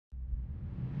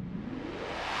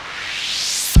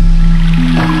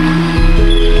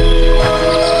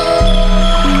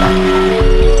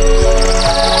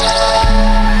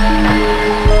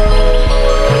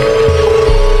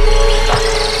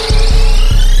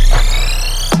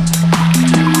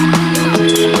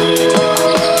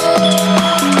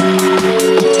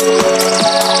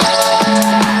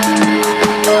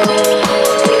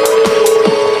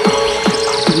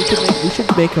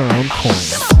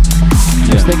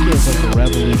idea of like a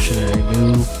revolutionary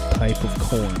new type of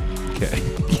coin.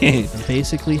 Okay. And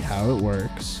basically how it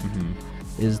works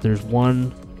is there's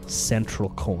one central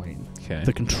coin. Okay.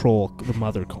 The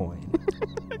mother coin.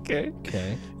 Okay.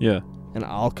 Okay. Yeah. And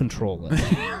I'll control it.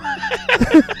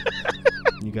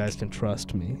 You guys can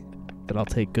trust me that I'll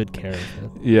take good care of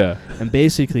it. Yeah. And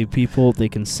basically people, they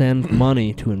can send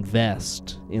money to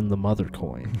invest in the mother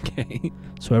coin. Okay.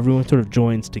 So everyone sort of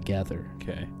joins together.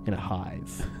 Okay. In a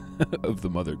hive. Of the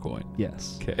mother coin.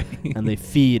 Yes. Okay. And they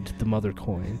feed the mother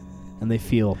coin. And they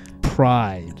feel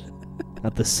pride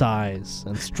at the size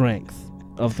and strength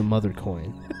of the mother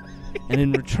coin. And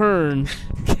in return,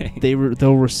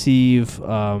 they'll receive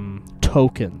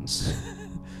tokens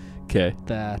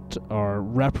that are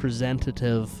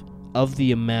representative of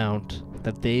the amount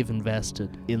that they've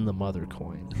invested in the mother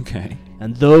coin. Okay.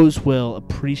 And those will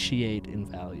appreciate in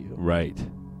value. Right.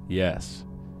 Yes.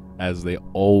 As they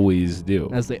always do.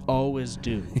 As they always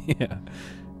do. Yeah.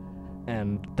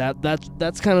 And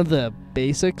that's kind of the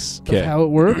basics of how it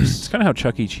works. It's kind of how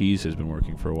Chuck E. Cheese has been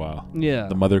working for a while. Yeah.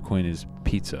 The mother coin is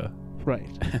pizza. Right.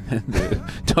 And then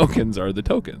the tokens are the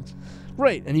tokens.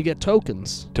 Right, and you get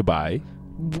tokens. To buy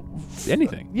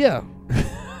anything. Yeah.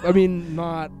 I mean,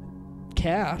 not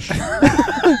cash.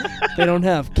 They don't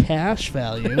have cash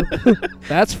value.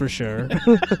 That's for sure.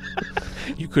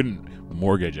 You couldn't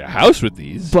mortgage a house with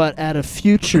these. But at a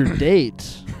future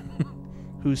date,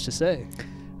 who's to say?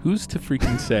 Who's to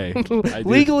freaking say?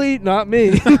 Legally, not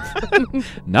me.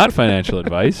 Not financial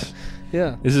advice.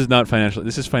 Yeah. This is not financial.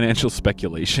 This is financial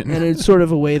speculation. And it's sort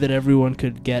of a way that everyone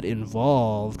could get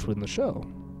involved in the show.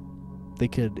 They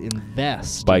could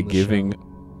invest by in the giving show.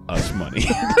 Us money.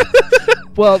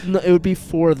 Well, no, it would be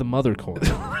for the mother coin.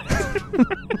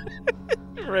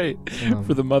 Right.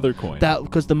 For the mother coin.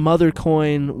 Because the mother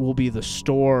coin will be the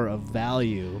store of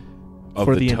value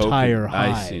for the entire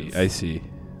hive. I see.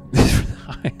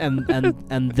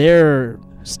 and their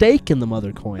stake in the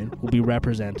mother coin will be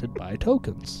represented by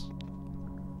tokens.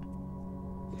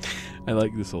 I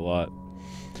like this a lot.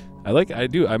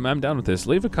 I'm down with this.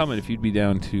 Leave a comment if you'd be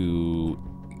down to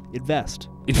invest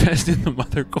in the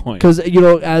mother coin. Because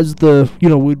as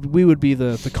we would be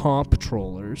the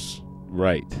comptrollers,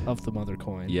 right, of the mother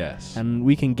coin. Yes, and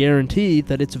we can guarantee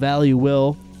that its value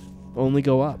will only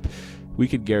go up. We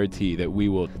could guarantee that we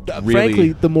will.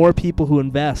 Frankly, the more people who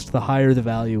invest, the higher the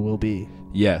value will be.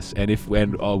 Yes, and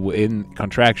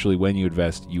contractually, when you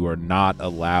invest, you are not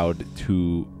allowed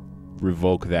to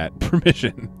revoke that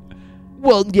permission.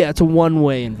 Well, yeah, it's a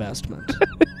one-way investment.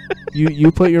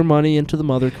 You put your money into the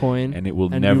mother coin, and it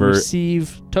will and never you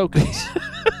receive tokens.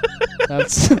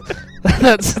 that's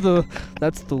the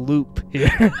loop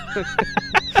here.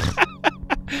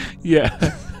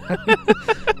 Yeah.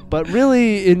 But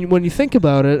really, when you think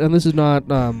about it, and this is not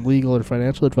legal or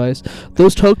financial advice,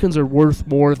 those tokens are worth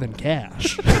more than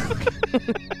cash.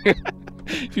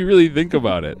 If you really think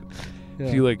about it. Yeah.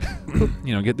 If you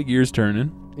get the gears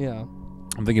turning. Yeah.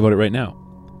 I'm thinking about it right now.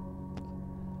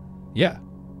 Yeah.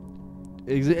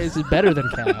 Is it better than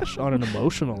cash on an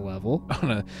emotional level?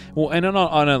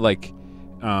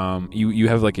 You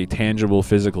have like a tangible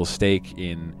physical stake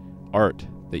in art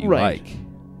that you like.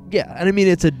 Yeah, and I mean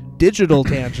it's a digital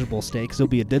tangible stake, so it'll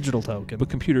be a digital token. But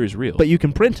computer is real. But you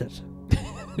can print it.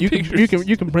 You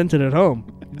can print it at home.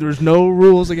 There's no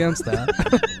rules against that.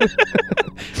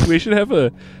 We should have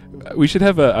a I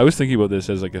was thinking about this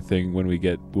as like a thing when we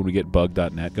get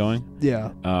bug.net going.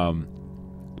 Yeah.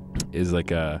 Is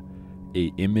like a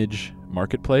image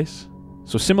marketplace.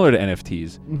 So similar to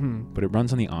NFTs, but it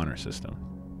runs on the honor system.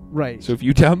 Right. So if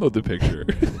you download the picture,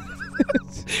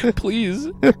 please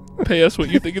pay us what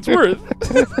you think it's worth.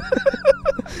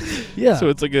 Yeah. So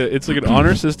it's like an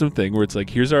honor system thing where it's like,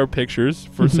 here's our pictures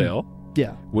for sale.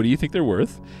 Yeah. What do you think they're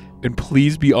worth? And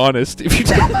please be honest if you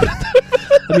download them.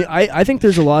 I mean, I think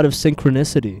there's a lot of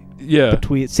synchronicity. Yeah.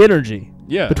 Synergy.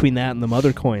 Yeah. Between that and the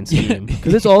mother coin scheme,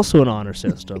 because it's also an honor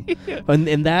system. Yeah. And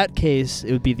in that case,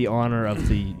 it would be the honor of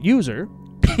the user,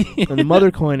 and the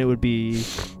mother coin, it would be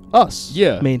us.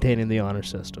 Maintaining the honor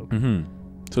system. Mm-hmm.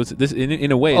 So it's this in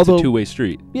a way, it's a two-way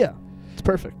street. Yeah, it's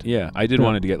perfect. Yeah, I did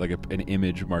want to get like an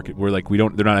image market where like they're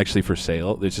not actually for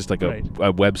sale. It's just like a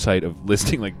website of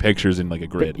listing like pictures in like a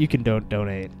grid. But you can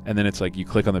donate, and then it's like you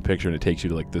click on the picture and it takes you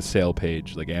to like the sale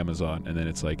page, like Amazon, and then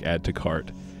it's like add to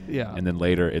cart. Yeah. And then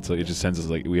later, it's like it just sends us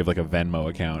like we have like a Venmo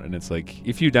account, and it's like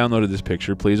if you downloaded this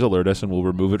picture, please alert us, and we'll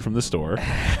remove it from the store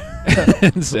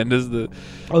and send us the.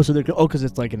 Oh, so because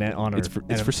it's like an honor. It's for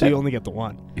so sale. you only get the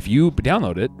one. If you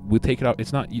download it, we'll take it out.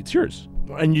 It's yours.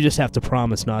 And you just have to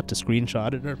promise not to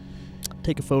screenshot it or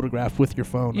take a photograph with your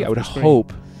phone. Yeah, I would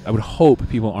hope I would hope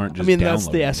people aren't just. I mean, that's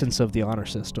the downloading it. essence of the honor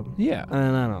system. Yeah,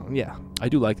 And I don't know. Yeah. I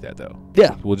do like that though.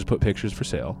 Yeah. We'll just put pictures for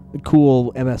sale.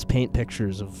 Cool MS Paint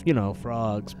pictures of,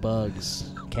 frogs,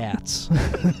 bugs, cats.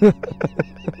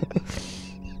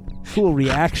 Cool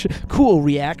reaction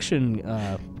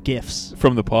GIFs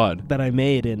From the pod. that I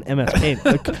made in MS Paint.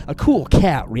 A cool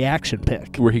cat reaction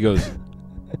pic. Where he goes,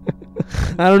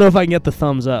 I don't know if I can get the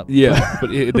thumbs up. yeah, but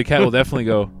the cat will definitely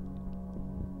go.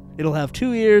 It'll have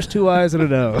 2 ears, 2 eyes, and a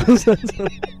nose.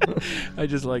 I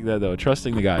just like that though.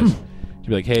 Trusting the guys. To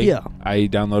be like, hey, Yeah. I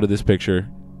downloaded this picture,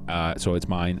 so it's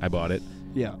mine. I bought it.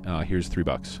 Yeah. Here's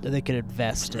 $3. They can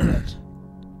invest in it.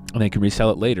 And they can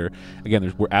resell it later.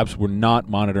 Again, we're not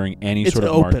monitoring any It's sort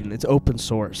of open. market. It's open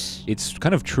source. It's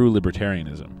kind of true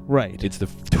libertarianism. Right. It's the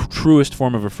truest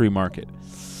form of a free market.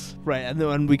 Right. And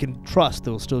then we can trust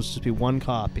there will still just be one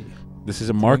copy. This is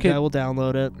a One market. guy will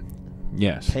download it,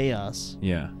 Yes. pay us.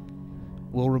 Yeah.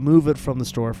 We'll remove it from the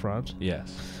storefront.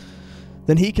 Yes.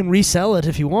 Then he can resell it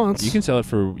if he wants. You can sell it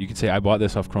for. You can say I bought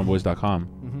this off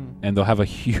ChromeBoys.com, and they'll have a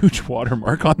huge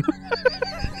watermark on them.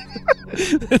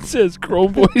 It says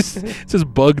ChromeBoys. It says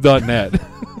bug.net.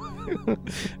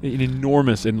 An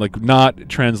enormous and like not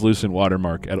translucent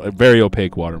watermark, a very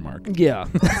opaque watermark. Yeah.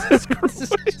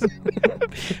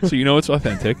 So you know it's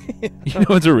authentic. You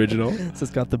know it's original. So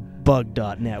it's got the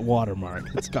bug.net watermark.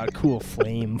 It's got cool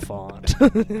flame font.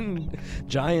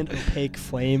 Giant opaque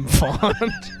flame font.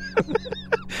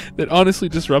 That honestly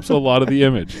disrupts a lot of the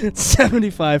image.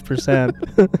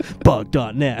 75%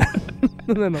 bug.net.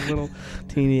 And then a little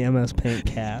teeny MS Paint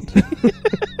cat.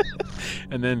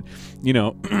 And then,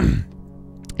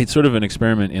 it's sort of an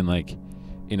experiment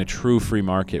in a true free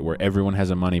market where everyone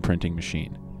has a money printing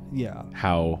machine. Yeah.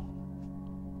 How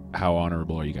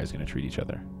honorable are you guys going to treat each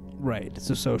other? Right. It's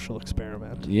a social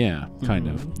experiment. Yeah, kind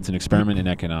of. It's an experiment in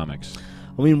economics.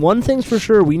 I mean, one thing's for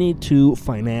sure, we need to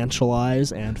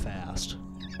financialize and fast.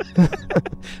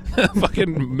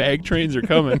 Fucking mag trains are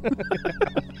coming.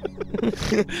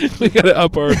 we gotta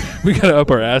up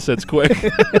our assets quick. We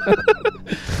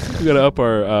gotta up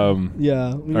our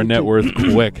net worth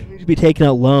quick. We need to be taking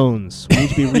out loans. We need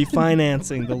to be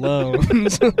refinancing the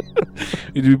loans.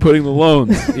 We need to be putting the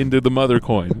loans into the mother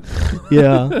coin.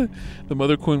 Yeah. The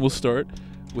mother coin will start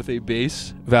with a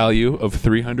base value of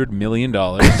 $300 million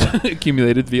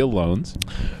accumulated via loans.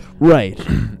 Right.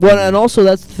 Well, and also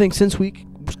that's the thing, since we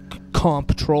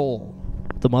control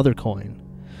the mother coin,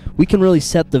 we can really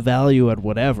set the value at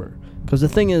whatever. Because the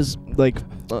thing is,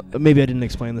 maybe I didn't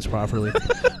explain this properly.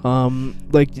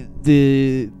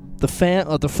 The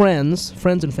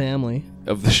friends and family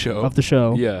of the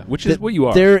show. Yeah, which is what you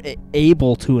are. They're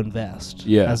able to invest.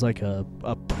 Yeah. As a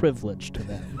privilege to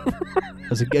them.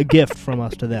 As a gift from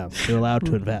us to them. They're allowed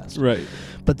to invest. Right.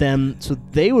 But then, so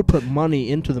they would put money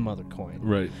into the mother coin.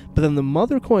 Right. But then the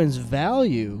mother coin's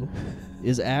value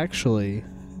is actually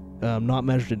not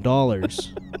measured in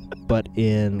dollars, but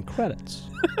in credits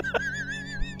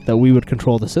that we would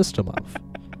control the system of.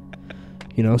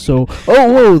 So,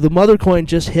 whoa, the mother coin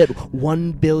just hit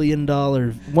 $1 billion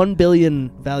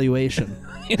valuation.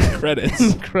 In credits.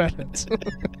 In credits.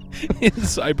 In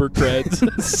cyber creds.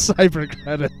 Cyber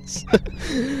credits.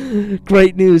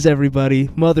 Great news, everybody.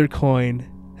 Mother coin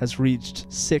has reached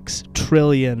 6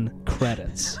 trillion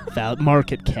credits.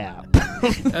 Market cap.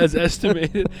 As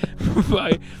estimated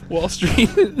by Wall Street.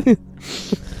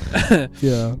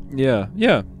 Yeah. Yeah.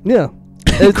 Yeah. Yeah.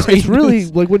 It's really,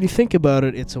 when you think about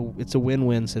it, it's a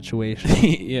win-win situation.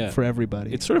 Yeah. For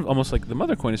everybody. It's sort of almost like the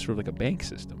mother coin is sort of like a bank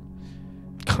system.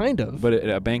 Kind of. But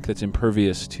a bank that's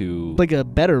impervious to... Like a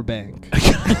better bank.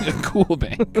 A cool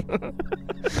bank.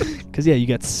 Because, you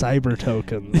get cyber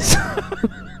tokens.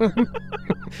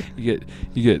 You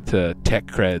get tech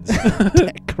creds.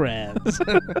 Tech creds.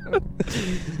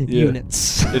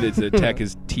 Units. Tech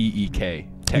is TEK.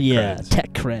 Tech creds.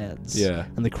 Tech creds. Yeah.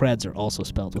 And the creds are also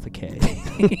spelled with a K.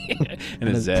 And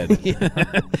a Z.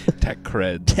 Tech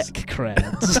creds. Tech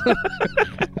creds.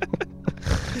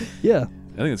 Yeah.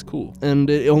 I think it's cool. And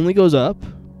it only goes up.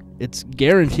 It's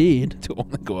guaranteed. To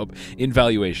only go up in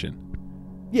valuation.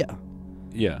 Yeah.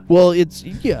 Yeah. Well,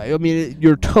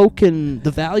 your token,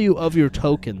 the value of your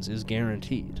tokens is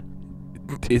guaranteed.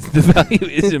 The value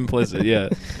is implicit, yeah.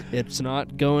 It's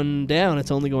not going down,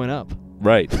 it's only going up.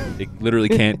 Right. It literally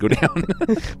can't go down.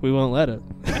 We won't let it.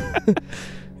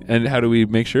 And how do we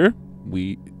make sure?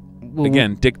 We,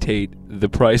 dictate the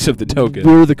price of the token.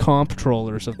 We're the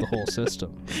comptrollers of the whole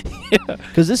system. Yeah.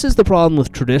 Because this is the problem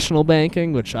with traditional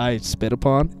banking, which I spit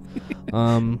upon,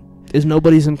 is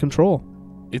nobody's in control.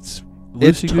 It's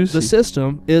loosey-goosey. The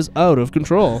system is out of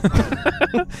control.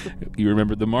 You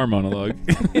remembered the Mar monologue.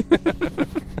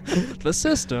 The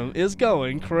system is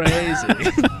going crazy.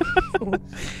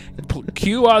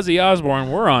 Cue Ozzy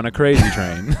Osbourne, we're on a crazy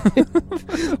train.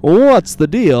 What's the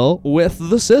deal with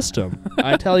the system?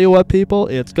 I tell you what, people,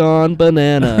 it's gone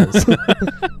bananas.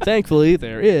 Thankfully,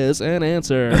 there is an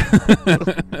answer.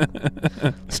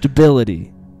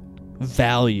 Stability.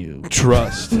 Value.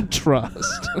 Trust.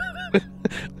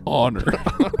 Honor.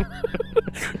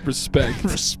 Respect.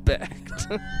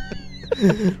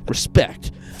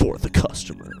 Respect for the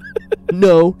customer.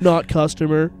 No, not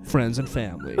customer, friends and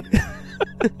family.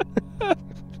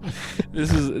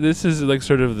 This is like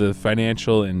sort of the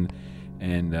financial and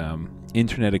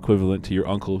internet equivalent to your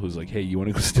uncle who's like, hey, you want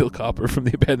to go steal copper from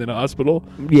the abandoned hospital?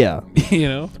 Yeah. You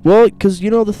know? Well, because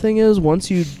the thing is,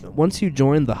 once you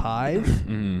join the hive,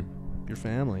 your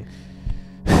family.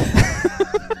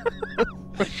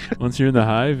 Once you're in the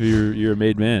hive, you're a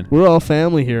made man. We're all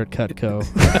family here at Cutco.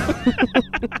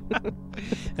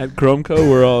 At Chromeco,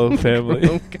 we're all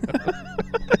family.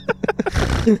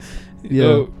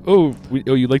 Yeah.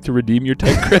 You like to redeem your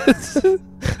tech credits?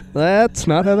 That's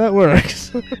not how that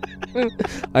works.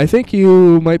 I think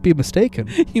you might be mistaken.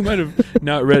 You might have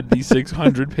not read the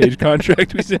 600-page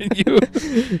contract we sent you.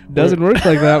 Doesn't work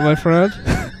like that, my friend.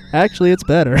 Actually, it's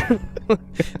better.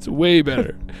 It's way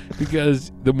better.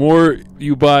 Because the more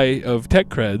you buy of tech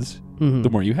creds, the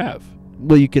more you have.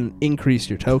 Well, you can increase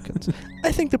your tokens.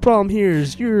 I think the problem here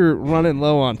is you're running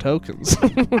low on tokens.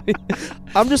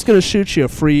 I'm just going to shoot you a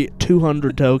free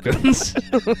 200 tokens.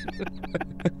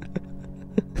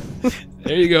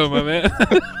 There you go, my man.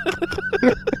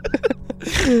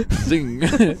 Zing.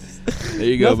 There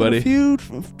you go, buddy. A few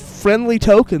friendly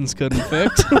tokens couldn't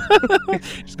fix.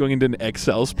 Just going into an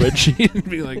Excel spreadsheet and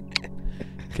be like,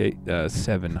 okay,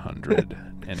 700.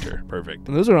 Enter. Perfect.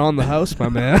 And those are on the house, my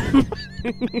man.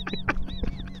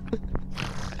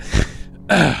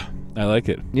 I like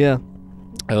it. Yeah.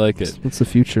 I like it. It's the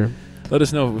future. Let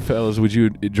us know, fellas, would you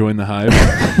join the hive?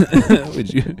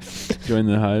 Would you join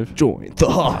the hive? Join the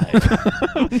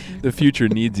hive. The future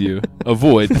needs you.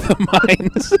 Avoid the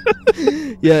mines.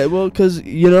 Yeah, well, because,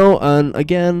 and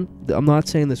again, I'm not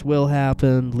saying this will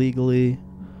happen legally,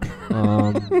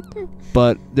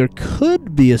 but there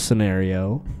could be a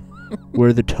scenario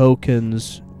where the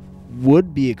tokens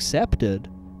would be accepted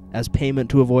as payment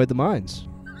to avoid the mines.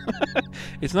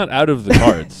 It's not out of the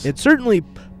cards. It's certainly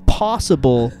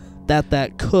possible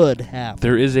that could happen.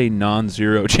 There is a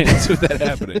non-zero chance of that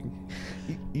happening.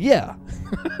 Yeah.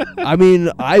 I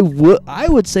mean, I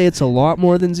would say it's a lot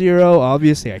more than zero.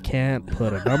 Obviously, I can't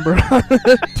put a number on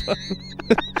it.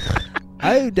 But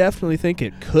I definitely think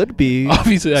it could be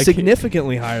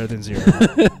significantly higher than zero.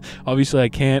 Obviously, I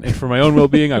can't, and for my own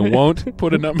well-being, I won't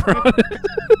put a number on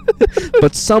it.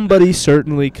 But somebody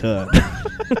certainly could.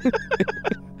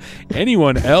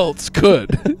 Anyone else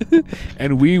could.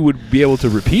 And we would be able to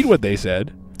repeat what they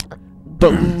said.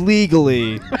 But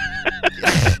legally,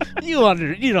 you don't want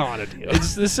to do it.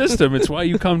 It's the system. It's why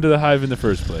you come to the hive in the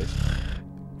first place.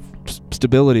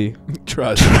 Stability.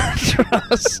 Trust.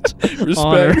 Respect.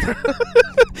 Honor.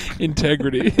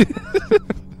 Integrity.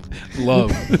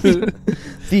 Love.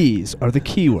 These are the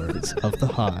keywords of the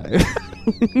hive.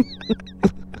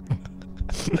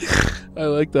 I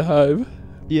like the hive.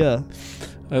 Yeah.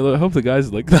 I hope the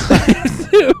guys like the hive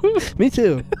too. Me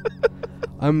too.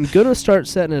 I'm gonna start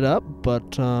setting it up,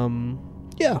 but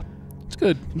yeah, it's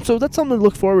good. So that's something to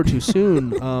look forward to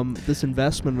soon. This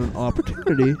investment and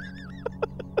opportunity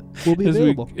will be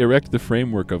available. We erect the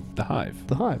framework of the hive.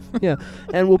 The hive, yeah,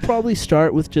 and we'll probably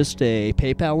start with just a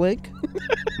PayPal link.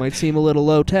 Might seem a little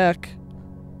low tech,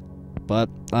 but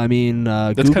I mean,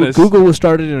 Google was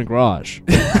started in a garage.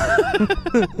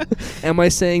 Am I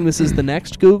saying this is the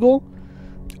next Google?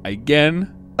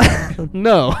 Again?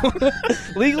 No.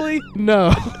 Legally?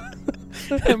 No.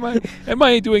 Am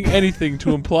I doing anything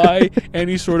to imply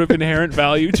any sort of inherent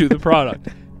value to the product?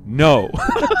 No.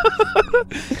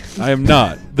 I am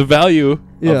not. The value of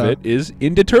it is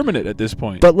indeterminate at this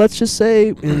point. But let's just say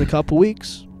in a couple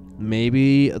weeks,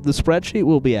 maybe the spreadsheet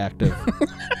will be active.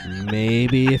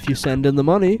 Maybe if you send in the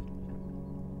money,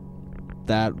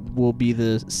 that will be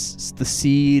the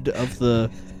seed of the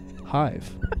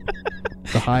hive.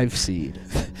 The hive seed.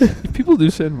 If people do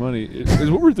send money, is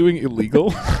what we're doing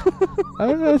illegal? I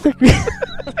don't know. I think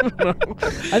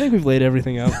we've laid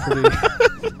everything out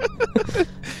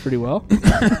pretty well.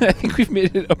 I think we've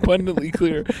made it abundantly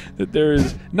clear that there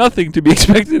is nothing to be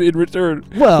expected in return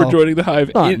for joining the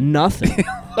hive. Not nothing.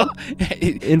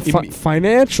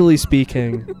 Financially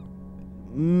speaking,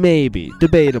 maybe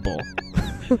debatable.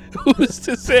 Who's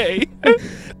to say?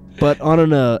 But on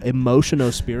an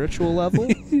emotional-spiritual level,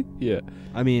 yeah.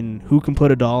 I mean, who can put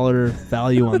a dollar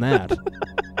value on that?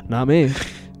 Not me.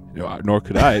 Nor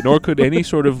could I. Nor could any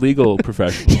sort of legal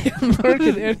professional. Nor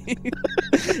could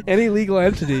any legal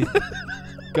entity,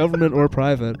 government or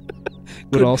private,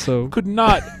 could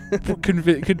not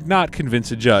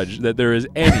convince a judge that there is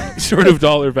any sort of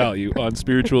dollar value on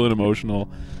spiritual and emotional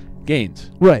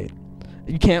gains. Right.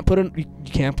 You can't put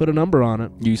a number on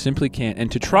it. You simply can't. And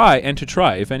to try,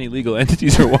 if any legal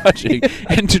entities are watching,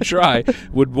 and to try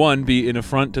would, one, be an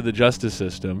affront to the justice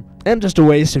system. And just a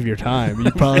waste of your time.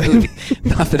 You'd probably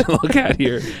nothing to look at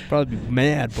here. Probably be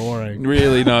mad boring.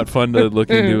 Really not fun to look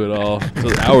into at all. So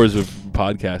hours of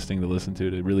podcasting to listen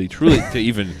to really, truly, to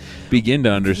even begin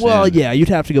to understand. Well, yeah, you'd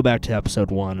have to go back to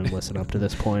episode 1 and listen up to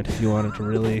this point if you wanted to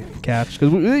really catch.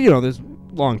 Because, there's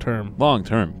long term.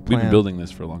 We've been building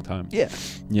this for a long time. Yeah.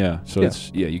 So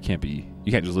it's you can't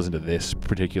just listen to this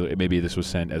particular. Maybe this was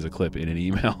sent as a clip in an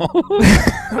email.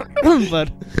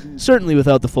 But certainly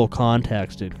without the full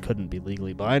context, it couldn't be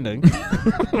legally binding.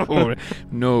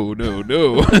 No.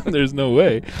 There's no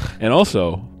way. And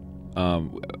also,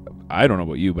 I don't know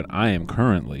about you, but I am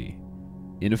currently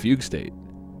in a fugue state.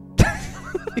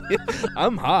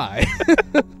 I'm high.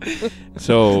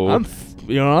 So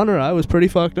Your Honor, I was pretty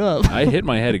fucked up. I hit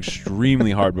my head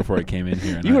extremely hard before I came in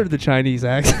here. And you heard the Chinese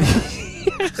accent.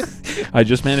 I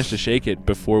just managed to shake it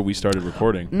before we started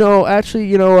recording. No, actually,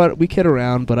 you know what? We kid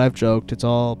around, but I've joked. It's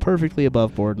all perfectly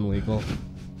above board and legal.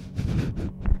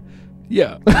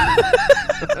 Yeah.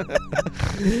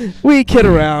 We kid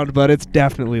around, but it's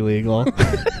definitely legal.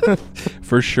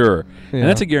 For sure. Yeah. And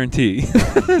that's a guarantee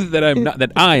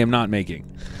that I am not making.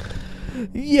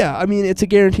 Yeah, I mean, it's a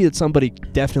guarantee that somebody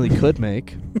definitely could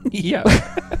make. Yeah.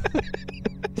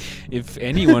 If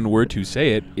anyone were to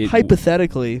say it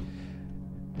hypothetically,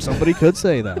 somebody could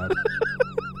say that.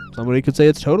 Somebody could say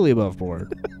it's totally above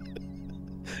board.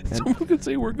 Someone could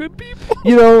say we're good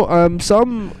people.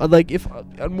 Some if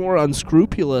a more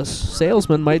unscrupulous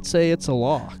salesman might say it's a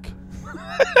lock.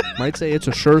 Might say it's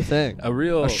a sure thing.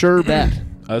 A sure bet.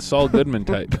 A Saul Goodman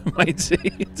type might say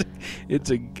it's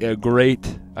a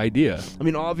great idea. I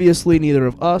mean, obviously, neither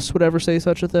of us would ever say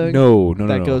such a thing. No.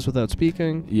 That goes without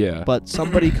speaking. Yeah. But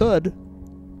somebody could.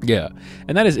 Yeah.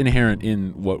 And that is inherent in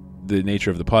what the nature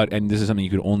of the pod, and this is something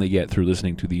you could only get through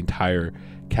listening to the entire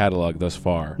catalog thus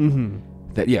far. Mm-hmm.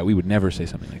 That, we would never say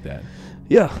something like that.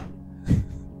 Yeah.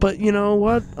 But you know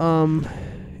what?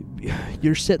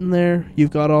 You're sitting there,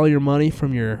 you've got all your money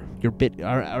from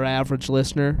our average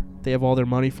listener. They have all their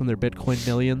money from their Bitcoin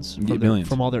millions.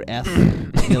 From all their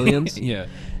millions. Yeah.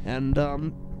 And,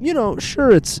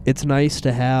 sure, it's nice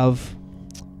to have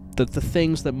the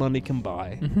things that money can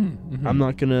buy. Mm-hmm, mm-hmm. I'm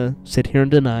not going to sit here and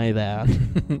deny that.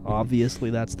 Obviously,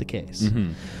 that's the case.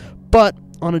 Mm-hmm. But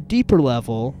on a deeper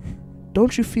level,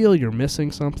 don't you feel you're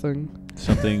missing something?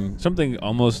 Something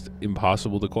almost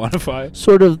impossible to quantify?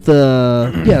 Sort of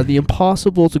the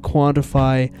impossible to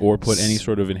quantify. Or put any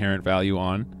sort of inherent value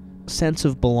on. Sense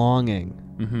of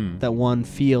belonging that one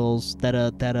feels that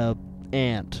a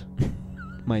ant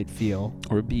might feel,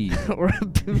 or a bee, or a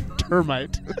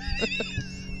termite.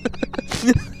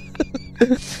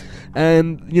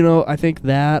 And I think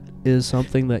that is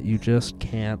something that you just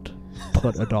can't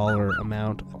put a dollar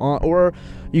amount on, or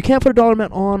you can't put a dollar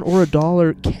amount on, or a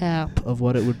dollar cap of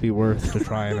what it would be worth to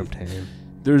try and obtain.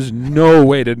 There's no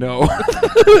way to know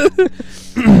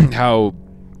how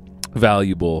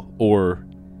valuable or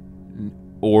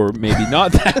maybe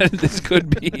not that this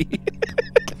could be.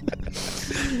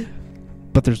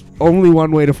 But there's only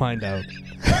one way to find out.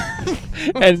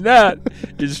 And that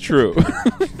is true.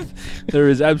 There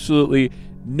is absolutely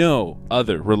no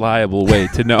other reliable way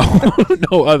to know.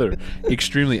 No other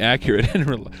extremely accurate and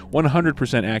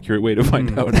 100% accurate way to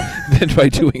find out than by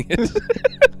doing it.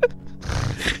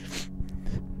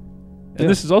 And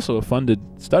this is also a funded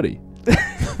study.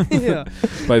 Yeah.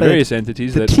 By various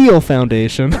entities. The Teal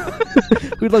Foundation.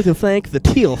 We'd like to thank the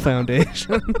Teal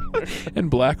Foundation. And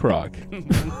BlackRock.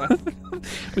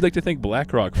 We'd like to thank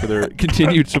BlackRock for their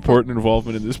continued support and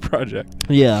involvement in this project.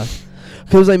 Yeah.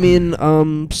 Because, I mean,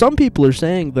 some people are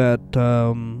saying that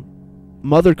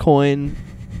Mothercoin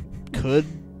could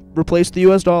replace the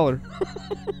U.S. dollar.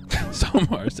 Some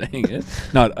are saying it.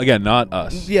 Not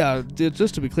us. Yeah,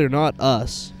 just to be clear, not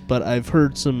us. But I've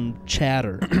heard some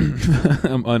chatter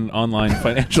on online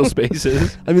financial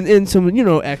spaces. I mean, in some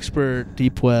expert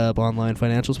deep web online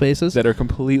financial spaces that are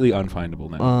completely unfindable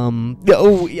now.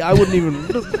 I wouldn't even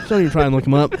don't even try and look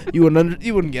them up. You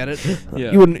wouldn't get it.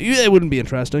 Yeah. It wouldn't be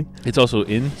interesting. It's also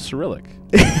in Cyrillic,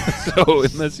 so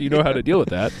unless you know how to deal with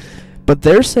that. But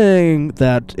they're saying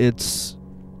that it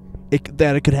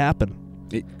could happen.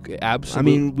 Absolutely. I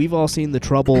mean, we've all seen the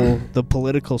trouble. The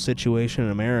political situation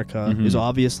in America is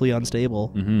obviously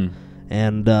unstable,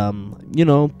 And,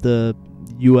 the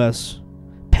U.S.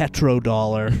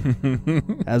 petrodollar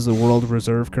as the world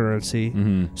reserve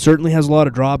currency certainly has a lot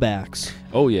of drawbacks.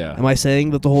 Oh, yeah. Am I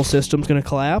saying that the whole system's going to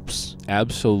collapse?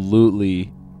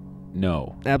 Absolutely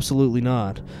no. Absolutely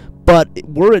not. But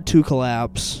were it to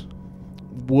collapse,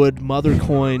 would Mother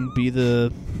Coin be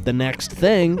the next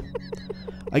thing?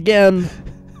 Again,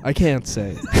 I can't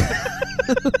say.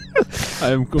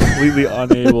 I am completely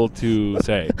unable to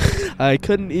say. I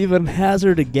couldn't even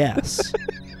hazard a guess.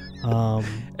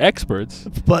 Experts.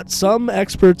 But some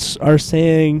experts are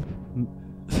saying,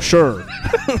 sure.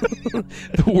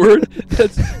 The word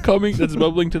that's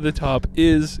bubbling to the top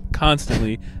is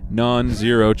constantly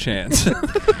non-zero chance.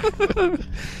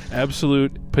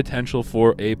 Absolute potential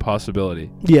for a possibility.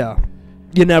 Yeah.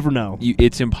 You never know.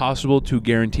 It's impossible to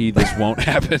guarantee this won't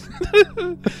happen.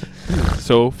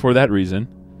 So, for that reason,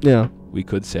 we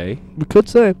could say,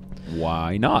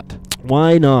 why not?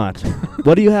 Why not?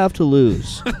 What do you have to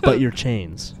lose but your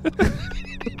chains?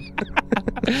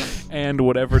 And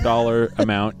whatever dollar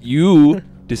amount you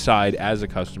decide as a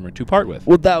customer to part with.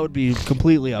 Well, that would be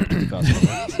completely up to the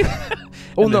customer.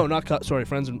 Oh, no, not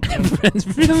friends and friends,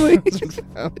 family.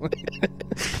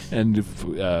 And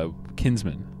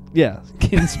kinsmen. Yeah.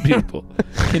 Kinspeople.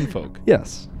 Kinfolk.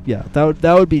 Yes. Yeah.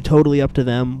 That would be totally up to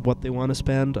them what they want to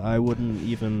spend. I wouldn't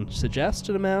even suggest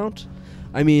an amount.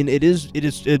 I mean,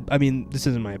 I mean, this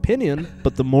isn't my opinion,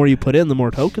 but the more you put in, the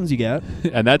more tokens you get.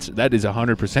 And that is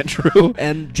 100% true.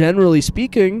 And generally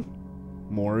speaking,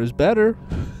 more is better.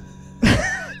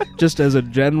 Just as a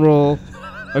general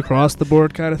across the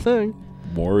board kind of thing.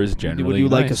 More is generally Would you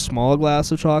nice. like a small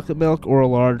glass of chocolate milk or a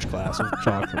large glass of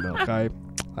chocolate milk?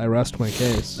 I rest my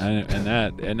case. And it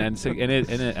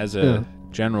as a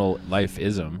general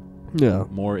life-ism,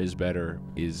 more is better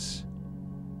is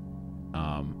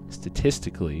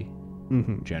statistically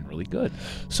generally good.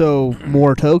 So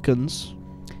more tokens,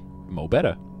 mo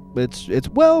better. It's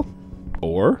well,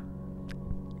 or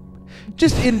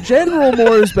just in general,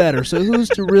 more is better. So who's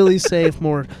to really say if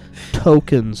more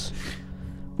tokens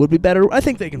would be better? I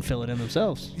think they can fill it in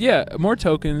themselves. Yeah, more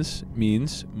tokens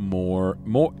means more.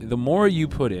 The more you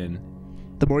put in,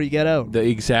 the more you get out. The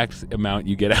exact amount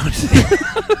you get out.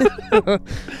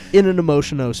 In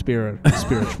an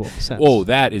spiritual sense. Oh,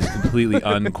 that is completely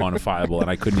unquantifiable, and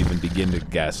I couldn't even begin to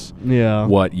guess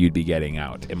what you'd be getting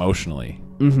out emotionally.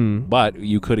 But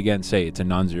you could again say it's a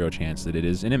non-zero chance that it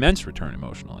is an immense return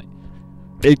emotionally.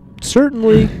 It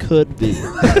certainly could be.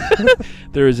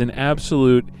 There is an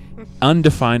absolute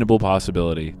undefinable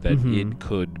possibility that it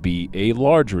could be a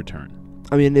large return.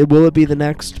 I mean, will it be the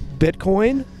next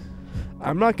Bitcoin?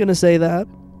 I'm not going to say that.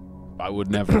 I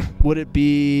would never. Would it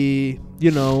be,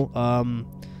 the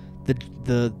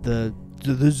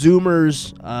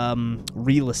Zoomers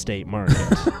real estate market?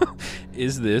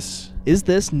 Is this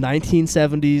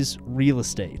 1970s real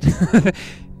estate?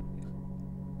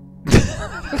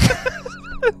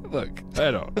 Look,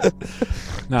 I don't.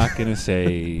 Not going to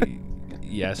say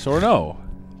yes or no.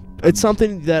 It's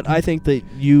something that I think that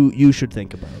you should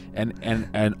think about.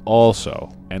 And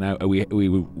also, we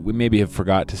maybe have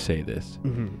forgot to say this,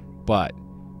 but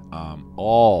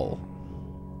the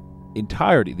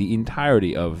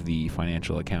entirety of the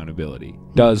financial accountability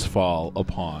does fall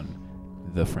upon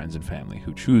the friends and family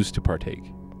who choose to partake.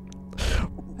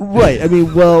 Right. I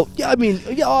mean,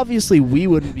 obviously we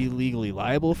wouldn't be legally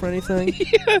liable for anything,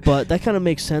 but that kind of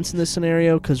makes sense in this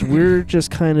scenario because we're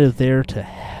just kind of there to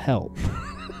help.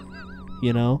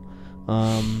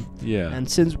 And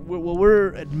since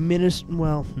we're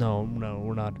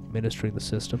not administering the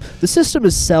system. The system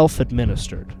is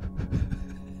self-administered,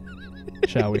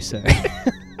 shall we say?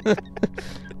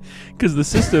 Because the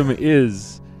system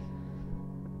is.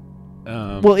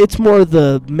 It's more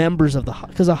the members of the hive.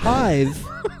 Because a hive,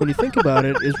 when you think about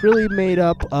it, is really made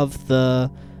up of the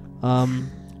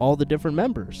all the different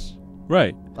members.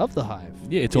 Right. Of the hive.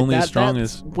 Yeah, it's only as strong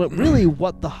as...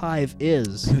 what the hive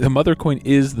is. The mother coin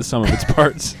is the sum of its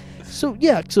parts. So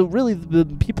really the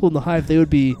people in the hive, they would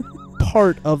be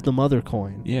part of the mother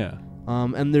coin. Yeah.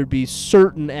 And there'd be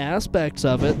certain aspects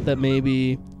of it that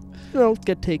maybe,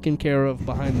 get taken care of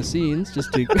behind the scenes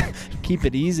just to keep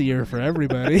it easier for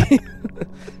everybody.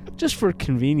 Just for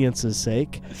convenience's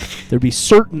sake. There'd be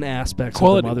certain aspects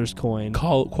of the mother's coin.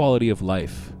 Quality of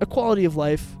life. A quality of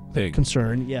life thing.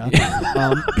 Concern, yeah.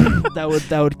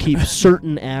 That would keep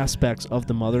certain aspects of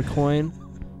the mother coin,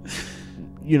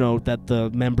 that the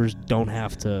members don't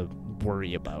have to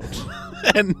worry about.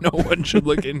 And no one should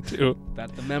look into.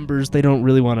 That the members, they don't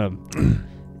really want to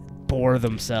bore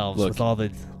themselves Look, with all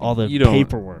the you don't,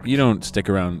 paperwork. You don't stick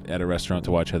around at a restaurant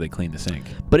to watch how they clean the sink.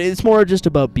 But it's more just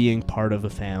about being part of a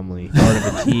family, part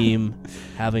of a team,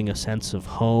 having a sense of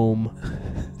home,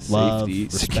 love, safety,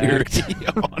 respect. security,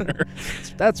 honor,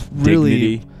 That's really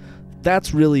dignity.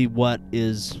 That's really what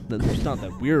is. It's not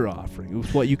that we're offering.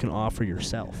 It's what you can offer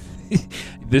yourself.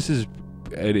 This is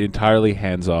an entirely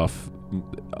hands-off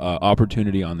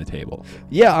opportunity on the table.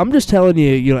 Yeah, I'm just telling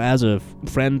you, you know, as a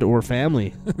friend or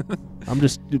family, I'm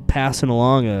just passing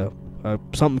along a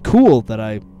something cool that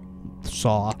I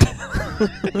saw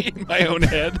In my own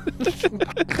head.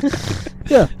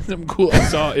 Yeah, Something cool I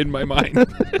saw in my mind.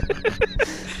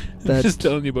 I'm just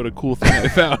telling you about a cool thing I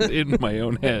found in my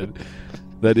own head.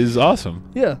 That is awesome.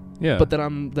 Yeah, Yeah. but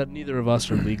that neither of us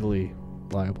are legally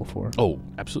liable for. Oh,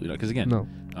 absolutely not. Because again, No.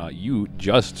 You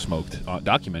just smoked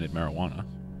documented marijuana,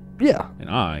 Yeah. and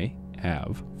I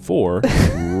have 4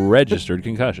 registered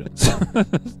concussions.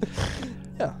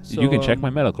 Yeah. You can check my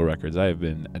medical records. I have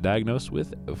been diagnosed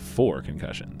with 4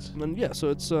 concussions. And yeah, so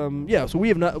it's yeah, so we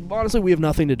have honestly we have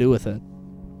nothing to do with it.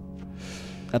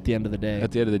 At the end of the day.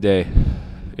 At the end of the day,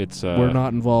 it's we're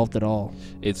not involved at all.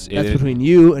 That's between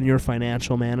you and your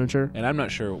financial manager. And I'm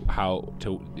not sure how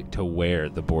to where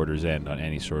the borders end on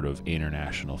any sort of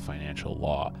international financial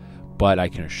law, but I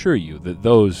can assure you that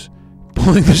those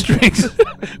pulling the strings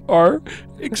are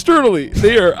externally.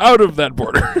 They are out of that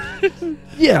border.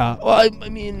 Yeah, well, I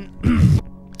mean,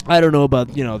 I don't know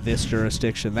about, you know, this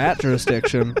jurisdiction, that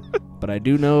jurisdiction, but I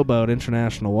do know about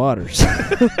international waters.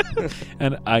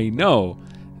 And I know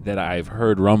that I've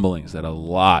heard rumblings that a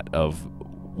lot of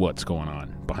what's going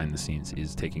on behind the scenes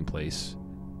is taking place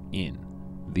in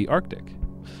the Arctic.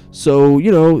 So,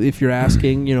 you know, if you're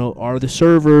asking, you know, are the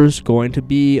servers going to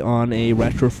be on a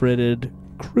retrofitted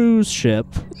cruise ship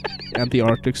at the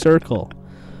Arctic Circle?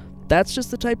 That's just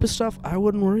the type of stuff I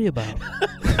wouldn't worry about.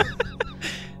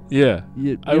 Yeah.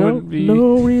 I wouldn't be...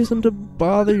 No reason to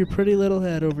bother your pretty little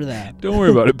head over that. Don't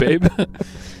worry about it, babe.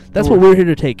 That's what we're here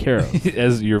to take care of.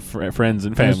 As your friends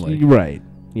and family. Right.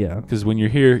 Yeah. Because when you're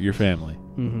here, you're family.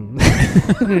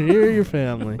 Mm-hmm. You're your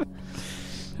family.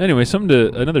 Anyway,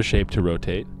 another shape to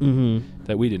rotate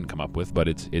that we didn't come up with, but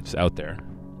it's out there.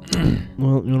 Well, you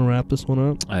want to wrap this one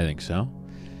up? I think so.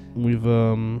 We've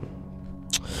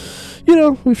you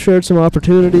know, we've shared some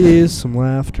opportunities, some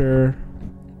laughter.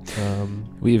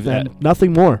 We've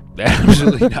nothing more.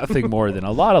 Absolutely nothing more than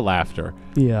a lot of laughter.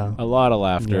 Yeah, a lot of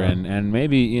laughter, yeah. and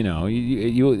maybe, you know,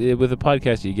 you with a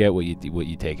podcast you get what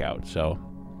you take out. So